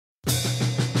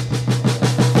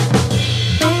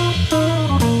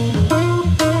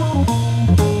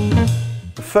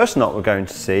first knot we're going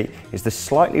to see is the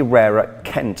slightly rarer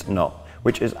Kent knot,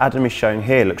 which, as Adam is showing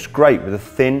here, looks great with a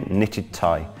thin knitted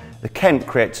tie. The Kent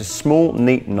creates a small,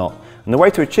 neat knot, and the way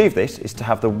to achieve this is to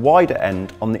have the wider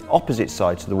end on the opposite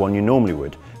side to the one you normally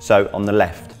would, so on the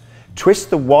left. Twist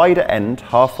the wider end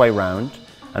halfway round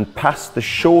and pass the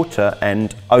shorter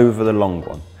end over the long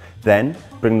one. Then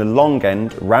bring the long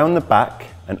end round the back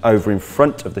and over in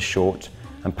front of the short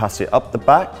and pass it up the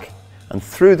back and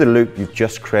through the loop you've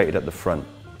just created at the front.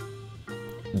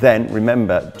 Then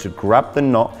remember to grab the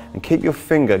knot and keep your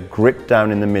finger gripped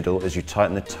down in the middle as you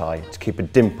tighten the tie to keep a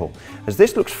dimple, as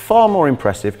this looks far more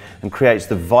impressive and creates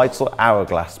the vital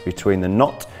hourglass between the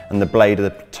knot and the blade of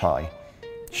the tie.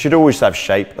 You should always have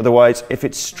shape, otherwise if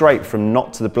it's straight from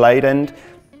knot to the blade end,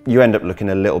 you end up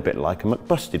looking a little bit like a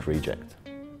McBusted reject.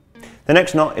 The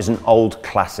next knot is an old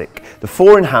classic. The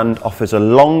 4-in-hand offers a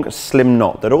long, slim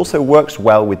knot that also works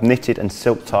well with knitted and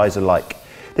silk ties alike.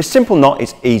 This simple knot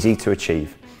is easy to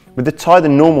achieve, with the tie the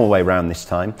normal way round this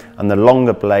time and the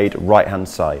longer blade right-hand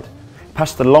side.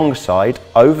 Pass the longer side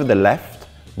over the left,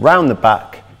 round the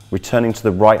back, returning to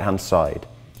the right-hand side.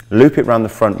 Loop it round the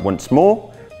front once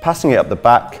more, passing it up the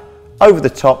back, over the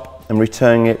top and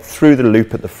returning it through the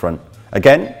loop at the front.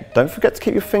 Again, don't forget to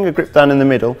keep your finger gripped down in the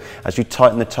middle as you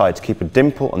tighten the tie to keep a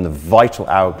dimple and the vital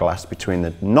hourglass between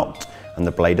the knot and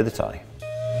the blade of the tie.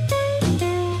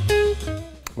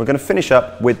 We're going to finish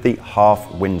up with the Half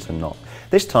Windsor knot.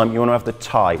 This time you want to have the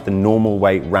tie the normal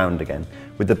way round again,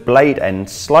 with the blade end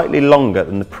slightly longer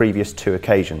than the previous two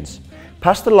occasions.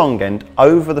 Pass the long end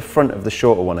over the front of the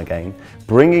shorter one again,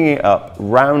 bringing it up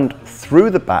round through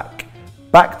the back,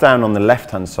 back down on the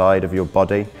left hand side of your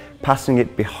body, passing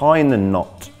it behind the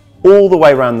knot, all the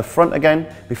way around the front again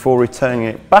before returning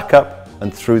it back up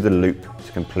and through the loop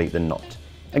to complete the knot.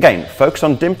 Again, focus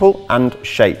on dimple and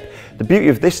shape. The beauty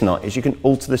of this knot is you can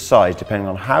alter the size depending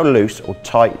on how loose or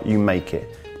tight you make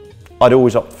it. I'd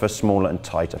always opt for smaller and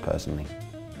tighter personally.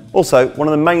 Also, one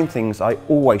of the main things I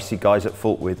always see guys at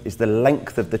fault with is the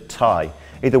length of the tie.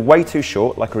 Either way too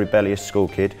short, like a rebellious school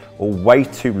kid, or way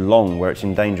too long where it's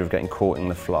in danger of getting caught in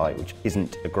the fly, which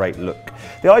isn't a great look.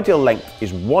 The ideal length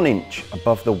is 1 inch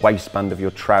above the waistband of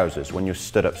your trousers when you're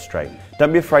stood up straight.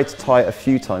 Don't be afraid to tie it a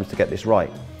few times to get this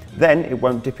right. Then it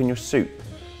won't dip in your suit,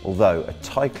 although a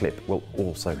tie clip will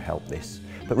also help this.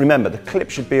 But remember, the clip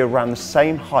should be around the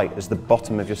same height as the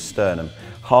bottom of your sternum,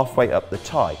 halfway up the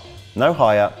tie. No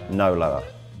higher, no lower.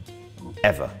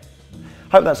 Ever.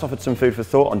 Hope that's offered some food for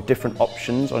thought on different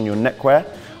options on your neckwear.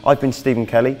 I've been Stephen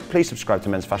Kelly. Please subscribe to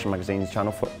Men's Fashion Magazine's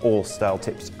channel for all style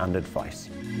tips and advice.